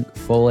 zinc,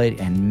 folate,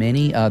 and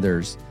many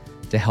others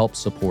to help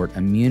support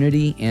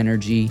immunity,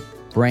 energy,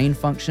 brain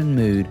function,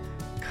 mood,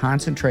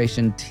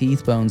 concentration,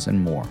 teeth, bones,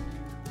 and more.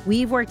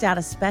 We've worked out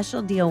a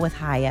special deal with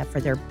Hiya for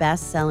their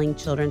best-selling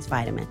children's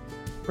vitamin.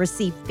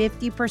 Receive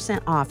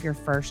 50% off your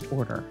first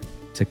order.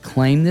 To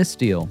claim this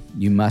deal,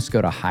 you must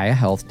go to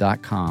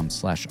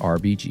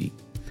hiyahealth.com/RBG.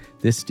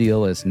 This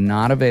deal is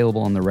not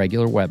available on the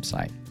regular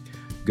website.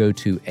 Go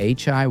to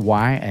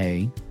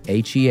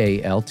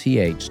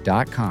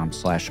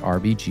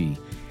hiyahealth.com/RBG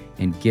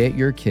and get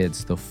your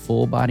kids the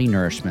full body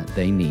nourishment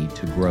they need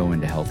to grow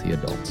into healthy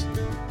adults.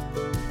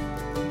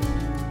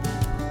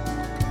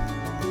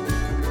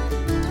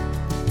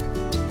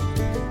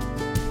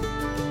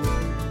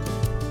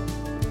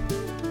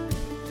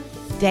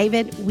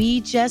 David, we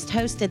just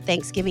hosted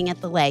Thanksgiving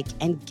at the lake,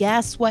 and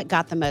guess what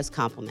got the most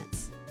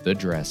compliments? The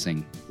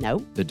dressing.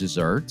 Nope. The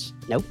desserts.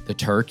 Nope. The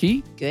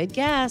turkey. Good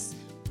guess.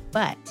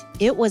 But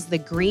it was the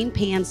green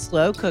pan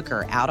slow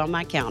cooker out on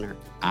my counter.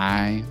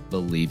 I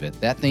believe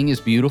it. That thing is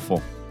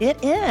beautiful.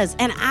 It is,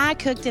 and I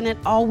cooked in it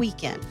all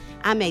weekend.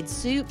 I made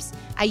soups.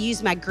 I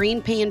used my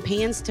green pan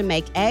pans to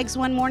make eggs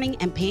one morning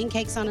and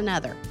pancakes on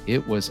another.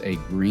 It was a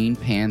green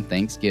pan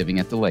Thanksgiving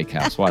at the lake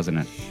house, wasn't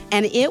it?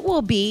 And it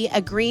will be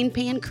a green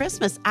pan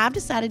Christmas. I've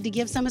decided to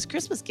give some as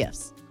Christmas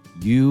gifts.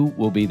 You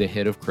will be the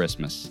hit of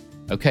Christmas.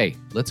 Okay,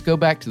 let's go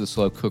back to the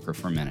slow cooker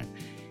for a minute.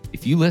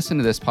 If you listen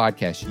to this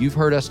podcast, you've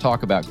heard us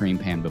talk about Green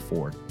Pan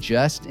before.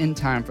 Just in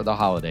time for the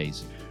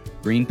holidays,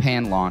 Green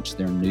Pan launched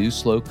their new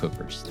slow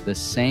cookers. The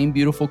same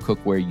beautiful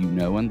cookware you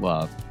know and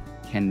love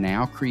can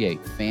now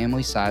create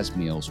family-sized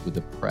meals with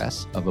the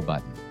press of a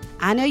button.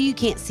 I know you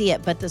can't see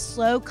it, but the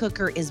slow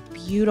cooker is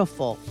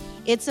beautiful.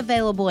 It's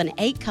available in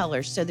 8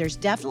 colors, so there's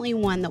definitely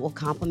one that will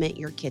complement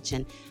your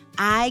kitchen.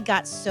 I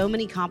got so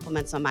many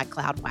compliments on my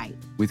cloud white.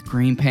 With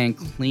Green Pan,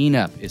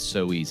 cleanup is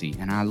so easy,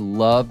 and I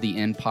love the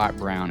in-pot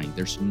browning.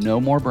 There's no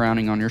more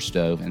browning on your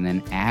stove and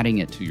then adding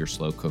it to your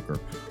slow cooker.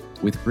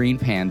 With Green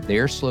Pan,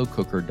 their slow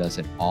cooker does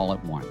it all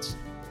at once.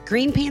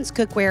 Green Pan's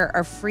cookware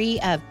are free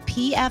of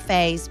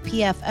PFAs,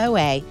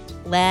 PFOA,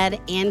 lead,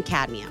 and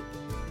cadmium.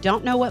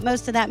 Don't know what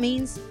most of that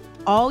means?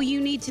 All you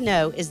need to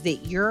know is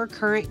that your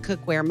current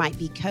cookware might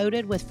be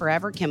coated with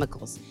forever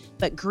chemicals,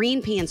 but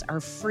green pans are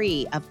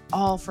free of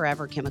all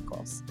forever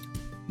chemicals.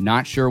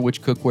 Not sure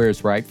which cookware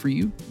is right for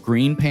you?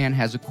 Green Pan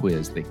has a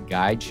quiz that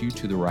guides you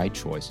to the right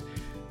choice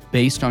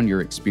based on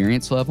your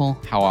experience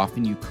level, how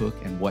often you cook,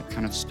 and what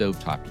kind of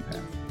stovetop you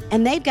have.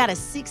 And they've got a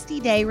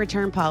 60-day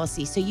return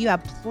policy, so you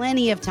have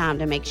plenty of time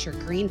to make sure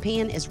Green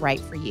Pan is right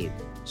for you.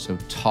 So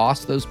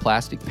toss those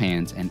plastic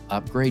pans and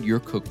upgrade your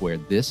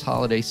cookware this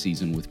holiday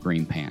season with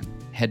Green Pan.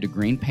 Head to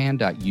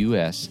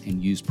greenpan.us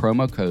and use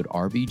promo code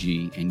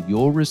RBG, and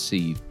you'll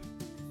receive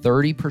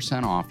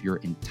 30% off your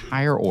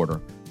entire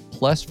order,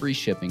 plus free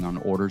shipping on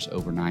orders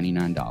over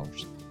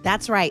 $99.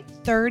 That's right,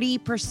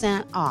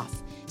 30%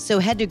 off. So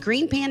head to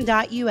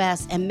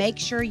greenpan.us and make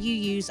sure you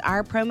use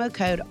our promo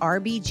code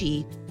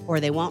RBG, or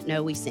they won't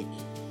know we sent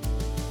you.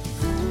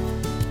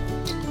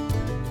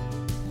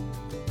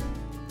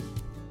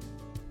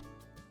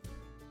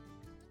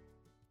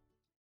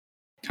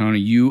 Toni,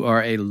 you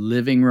are a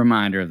living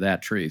reminder of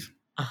that truth.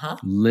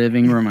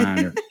 Living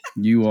reminder.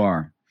 You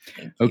are.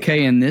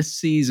 Okay, in this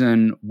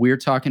season, we're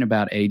talking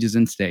about ages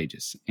and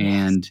stages.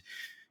 And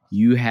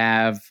you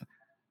have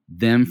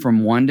them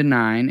from 1 to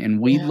 9. And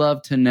we'd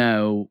love to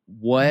know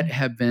what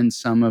have been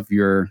some of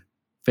your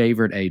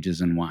favorite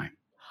ages and why.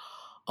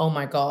 Oh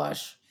my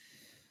gosh.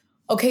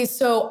 Okay,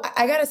 so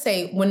I gotta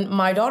say, when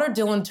my daughter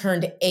Dylan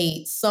turned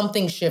 8,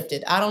 something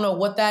shifted. I don't know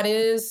what that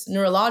is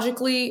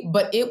neurologically,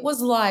 but it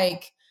was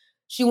like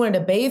she wanted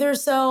to bathe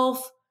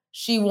herself.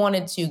 She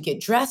wanted to get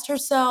dressed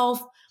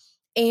herself.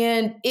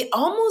 And it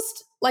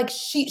almost like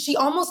she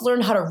almost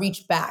learned how to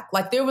reach back.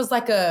 Like there was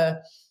like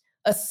a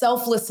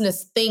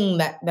selflessness thing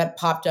that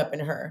popped up in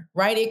her,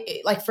 right?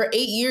 It, like for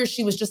 8 years,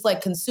 she was just like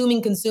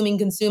consuming.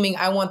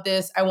 I want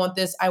this, I want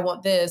this, I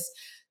want this.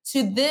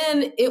 To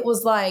then it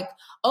was like,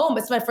 oh,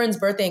 it's my friend's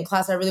birthday in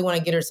class. I really want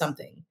to get her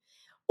something.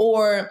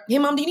 Or, hey,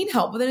 Mom, do you need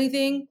help with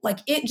anything? Like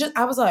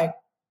I was like,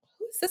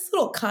 who's this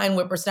little kind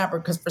whippersnapper?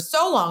 Because for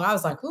so long, I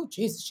was like, oh,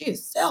 Jesus, she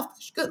is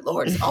selfish. Good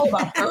Lord, it's all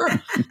about her.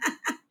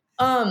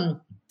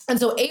 And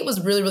so 8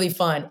 was really, really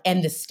fun.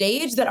 And the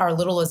stage that our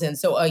little is in,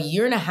 so a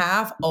year and a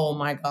half, oh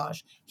my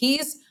gosh,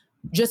 he's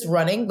just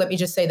running. Let me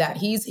just say that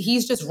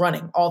he's just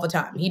running all the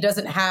time. He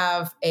doesn't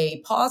have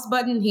a pause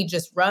button. He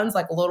just runs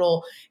like a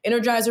little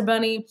Energizer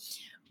bunny,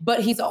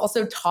 but he's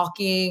also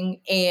talking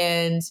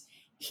and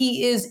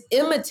he is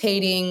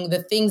imitating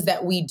the things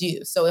that we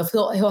do. So if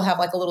he'll have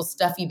like a little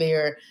stuffy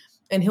bear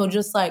and he'll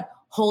just like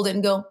hold it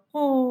and go,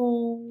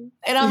 oh,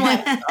 and I'm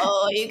like,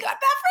 oh, you got that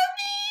from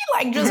me?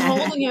 Like just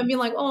holding him, being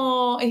like,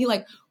 oh, and he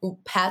like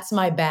pats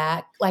my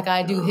back like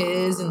I do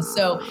his. And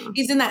so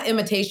he's in that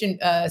imitation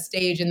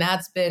stage. And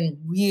that's been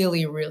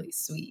really, really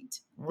sweet.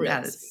 Really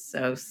that is sweet.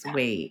 So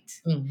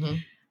sweet. Mm-hmm.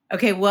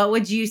 Okay, what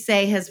would you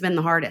say has been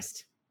the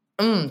hardest?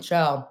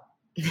 Child,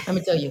 let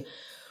me tell you.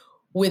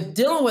 With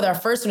Dylan, with our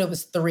first one, it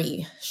was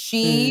 3.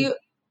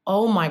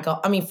 Oh my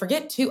God. I mean,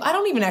 forget 2. I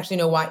don't even actually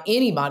know why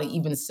anybody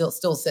even still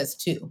says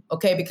 2.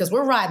 Okay. Because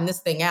we're riding this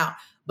thing out.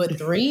 But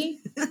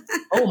 3,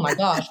 oh my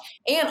gosh.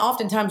 And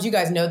oftentimes you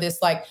guys know this,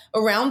 like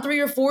around 3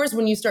 or 4 is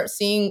when you start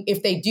seeing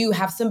if they do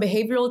have some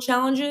behavioral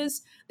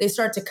challenges, they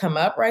start to come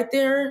up right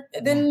there,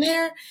 then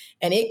there.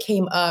 And it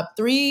came up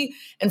 3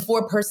 and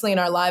 4 personally in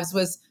our lives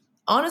was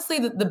honestly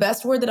the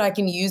best word that I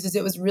can use is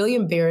it was really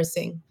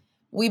embarrassing.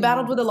 We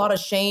battled with a lot of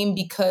shame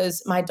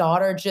because my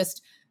daughter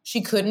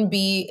she couldn't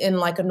be in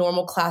like a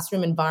normal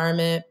classroom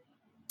environment.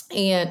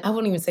 And I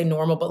wouldn't even say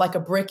normal, but like a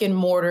brick and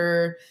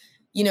mortar,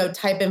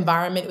 type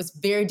environment. It was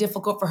very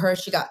difficult for her.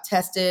 She got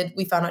tested.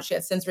 We found out she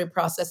had sensory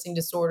processing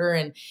disorder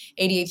and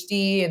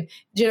ADHD and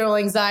general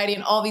anxiety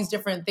and all these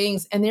different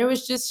things. And there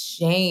was just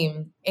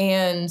shame.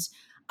 And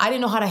I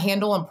didn't know how to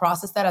handle and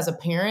process that as a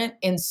parent.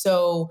 And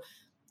so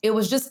it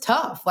was just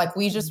tough. Like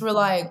we just were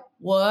like,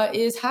 what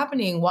is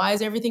happening? Why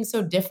is everything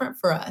so different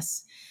for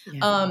us?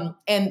 Yeah.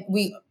 And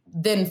we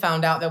then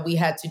found out that we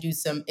had to do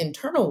some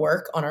internal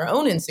work on our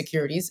own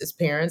insecurities as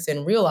parents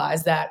and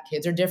realize that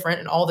kids are different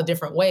in all the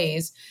different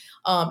ways.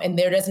 And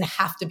there doesn't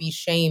have to be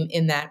shame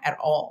in that at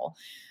all.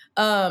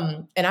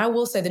 And I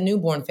will say the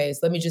newborn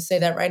phase, let me just say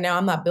that right now,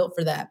 I'm not built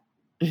for that.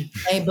 I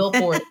ain't built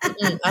for it.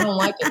 I don't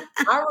like it.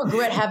 I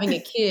regret having a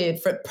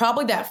kid for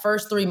probably that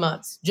first 3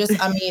 months. We're just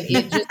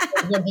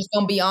going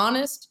to be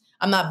honest.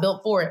 I'm not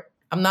built for it.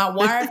 I'm not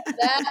wired for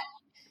that.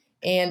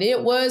 And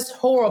it was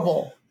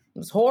horrible. It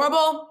was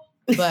horrible,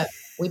 but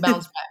we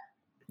bounced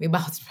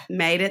back.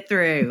 Made it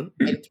through.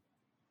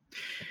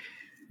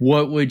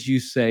 What would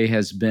you say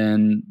has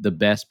been the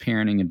best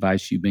parenting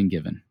advice you've been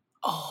given?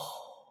 Oh,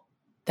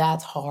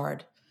 that's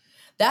hard.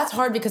 That's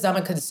hard because I'm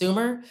a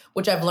consumer,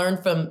 which I've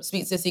learned from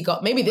Sweet Sissy.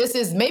 Maybe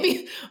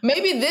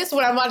this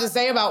what I'm about to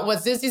say about what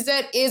Sissy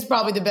said is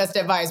probably the best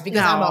advice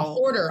because I'm a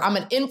hoarder. I'm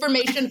an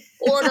information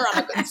hoarder.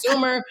 I'm a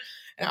consumer.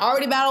 And I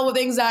already battle with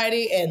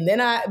anxiety. And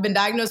then I've been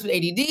diagnosed with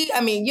ADD.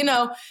 I mean,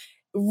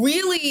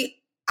 really,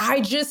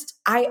 I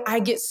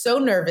get so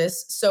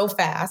nervous so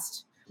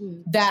fast.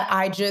 that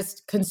I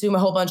just consume a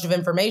whole bunch of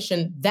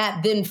information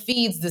that then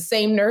feeds the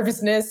same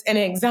nervousness and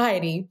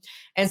anxiety.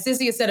 And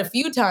Sissy has said a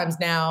few times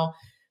now,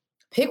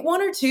 pick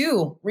 1 or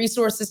 2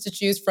 resources to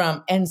choose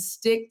from and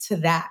stick to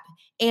that.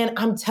 And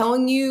I'm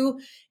telling you,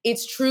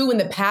 it's true in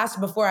the past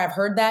before I've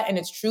heard that, and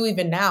it's true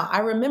even now. I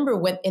remember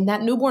when in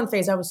that newborn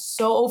phase, I was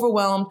so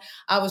overwhelmed.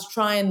 I was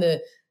trying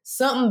the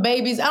something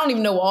babies. I don't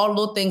even know what all the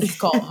little things it's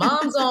called.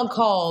 Mom's on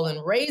call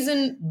and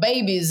raising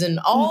babies and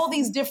all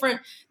these different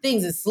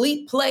things. And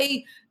sleep,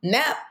 play,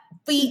 nap,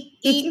 feed,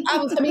 eat.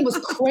 It was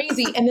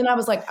crazy. And then I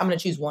was like, I'm going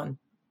to choose one.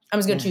 I'm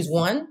just going to choose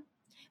one.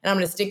 And I'm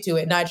going to stick to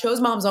it. And I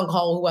chose Mom's on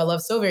Call, who I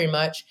love so very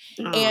much.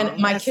 And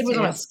my kid was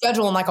on a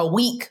schedule in like a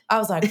week. I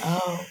was like,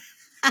 oh,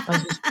 I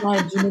was just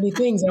trying to do many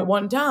things at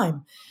one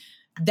time.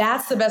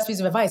 That's the best piece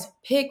of advice.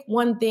 Pick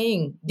one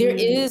thing. There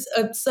is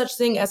such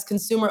thing as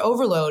consumer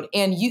overload,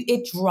 and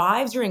it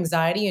drives your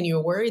anxiety and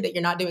you're worried that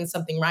you're not doing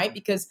something right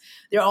because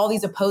there are all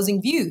these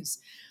opposing views.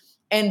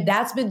 And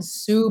that's been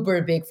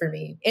super big for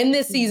me in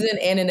this season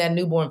and in that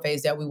newborn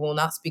phase that we will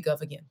not speak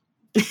of again.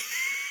 Okay?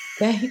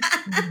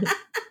 I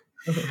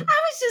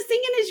was just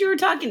thinking as you were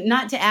talking,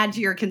 not to add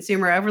to your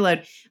consumer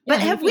overload, but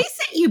have we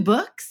sent you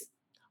books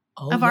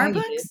of our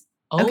books?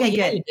 Okay,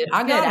 good.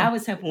 I got them. I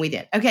was hoping we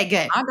did. Okay,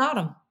 good. I got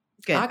them.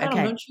 Good. I got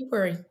them. Don't you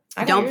worry.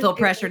 Don't feel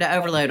pressure to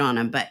overload on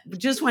them, but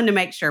just wanted to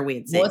make sure we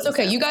had sent. Well, it's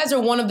okay. You guys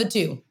are one of the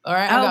 2. All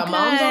right. I got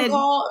Moms on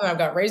Call and I've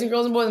got Raising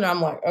Girls and Boys, and I'm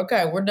like,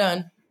 okay, we're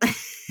done.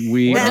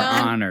 We are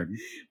honored.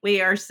 We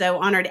are so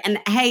honored. And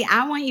hey,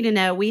 I want you to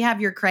know we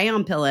have your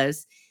crayon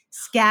pillows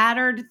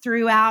scattered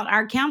throughout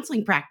our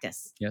counseling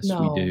practice. Yes,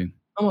 we do.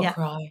 I'm going to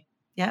cry.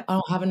 Yep. I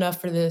don't have enough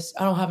for this.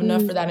 I don't have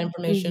enough for that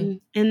information.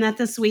 Isn't that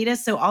the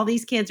sweetest? So all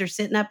these kids are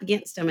sitting up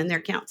against them in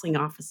their counseling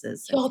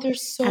offices. Oh, they're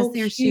so as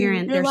they're cute.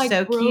 sharing. They're like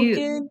so broken.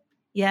 cute.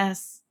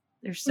 Yes.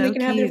 They're so cute. They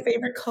can have their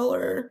favorite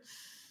color.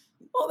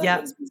 Oh,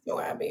 that makes me so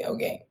happy.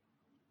 Okay.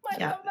 I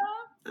love that.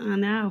 I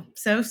know.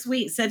 So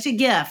sweet. Such a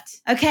gift.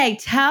 Okay.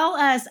 Tell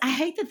us. I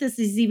hate that this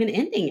is even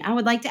ending. I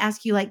would like to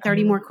ask you like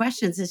 30 more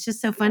questions. It's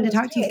just so fun to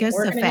talk to you. It goes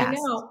so fast.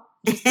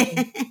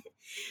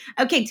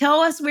 Okay. Tell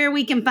us where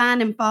we can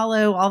find and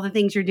follow all the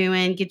things you're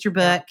doing. Get your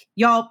book.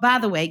 Y'all, by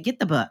the way, get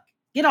the book.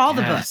 Get all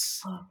the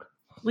books.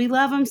 We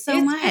love them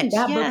so much.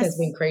 That book has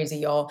been crazy,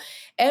 y'all.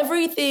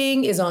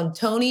 Everything is on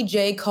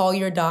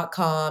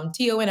ToniJCollier.com.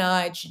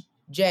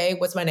 TONIJ,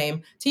 what's my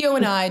name?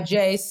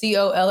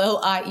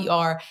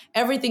 TONIJCOLLIER.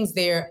 Everything's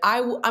there.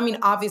 I mean,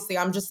 obviously,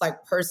 I'm just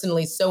like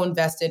personally so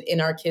invested in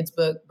our kids'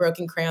 book,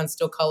 Broken Crayon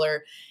Still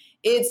Color.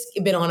 It's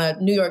been on a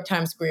New York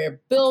Times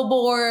Square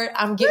billboard.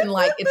 I'm getting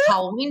like, it's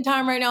Halloween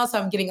time right now. So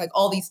I'm getting like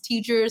all these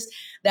teachers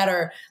that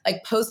are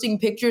like posting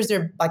pictures.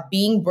 They're like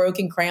being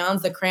broken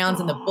crayons, the crayons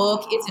in the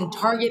book. It's in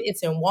Target.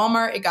 It's in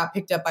Walmart. It got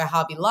picked up by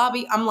Hobby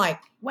Lobby. I'm like,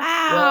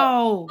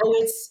 wow. Well,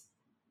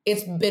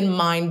 it's been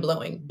mind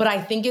blowing. But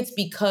I think it's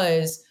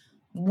because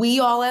we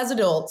all as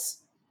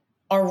adults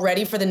are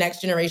ready for the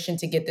next generation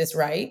to get this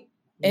right.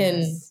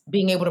 And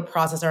being able to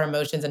process our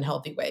emotions in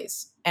healthy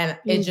ways. And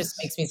it just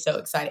makes me so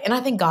excited. And I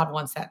think God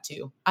wants that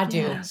too. I do.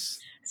 Yes.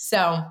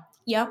 So,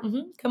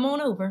 come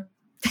on over.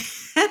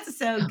 That's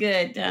so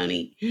good,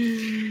 Toni.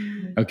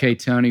 Okay,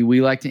 Toni, we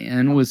like to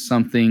end with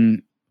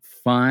something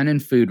fun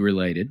and food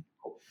related.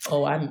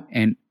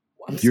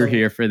 You're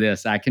here for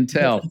this. I can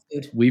tell.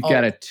 We've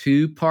got a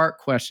 2-part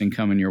question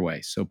coming your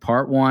way. So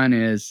part 1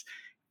 is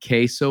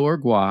queso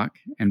or guac,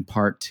 and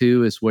part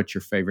 2 is what's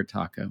your favorite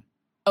taco?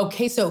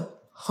 Okay, so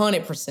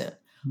 100%.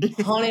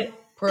 100%.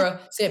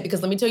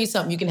 Because let me tell you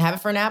something, you can have it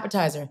for an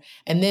appetizer.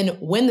 And then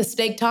when the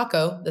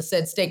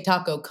said steak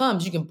taco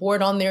comes, you can pour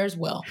it on there as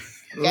well.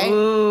 Okay?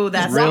 Ooh,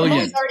 that's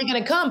brilliant. It's already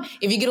going to come.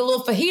 If you get a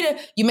little fajita,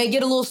 you may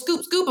get a little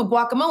scoop of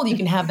guacamole. You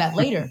can have that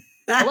later.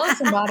 Hello,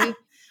 somebody.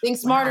 Think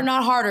smarter,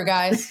 not harder,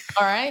 guys.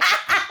 All right?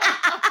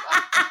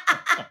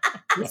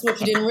 That's what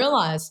you didn't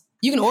realize.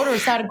 You can order a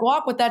side of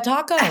guac with that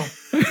taco.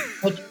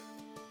 But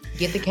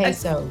get the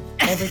queso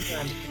every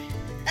time.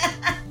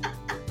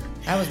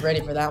 I was ready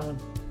for that one.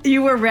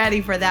 You were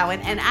ready for that one.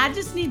 And I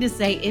just need to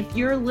say, if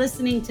you're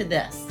listening to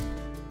this,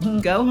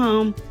 go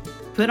home,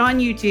 put on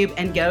YouTube,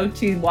 and go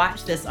to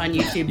watch this on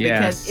YouTube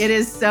because it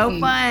is so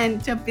fun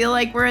to feel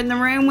like we're in the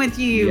room with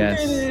you.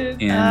 Yes,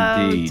 indeed.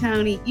 Oh,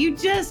 Toni, you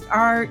just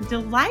are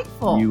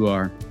delightful. You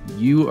are.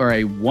 You are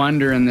a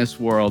wonder in this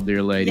world,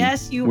 dear lady.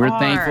 Yes, you are. We're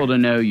thankful to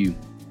know you.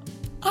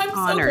 I'm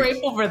honored. So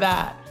grateful for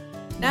that.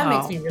 That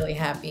makes me really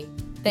happy.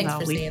 Thanks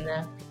for saying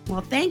that.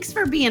 Well, thanks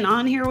for being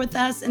on here with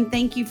us, and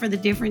thank you for the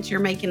difference you're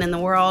making in the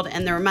world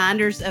and the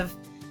reminders of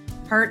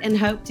hurt and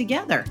hope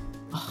together.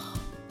 Oh,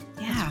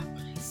 yeah,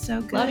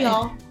 so good. Love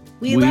y'all.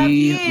 We love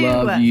you. We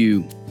love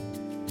you.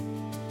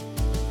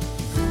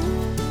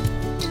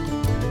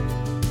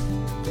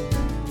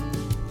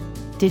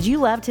 Did you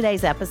love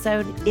today's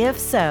episode? If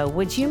so,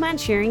 would you mind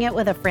sharing it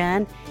with a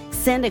friend?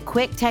 Send a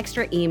quick text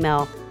or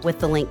email with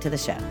the link to the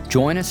show.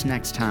 Join us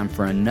next time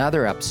for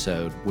another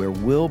episode where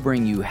we'll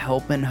bring you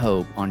help and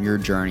hope on your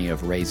journey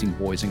of raising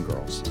boys and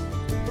girls.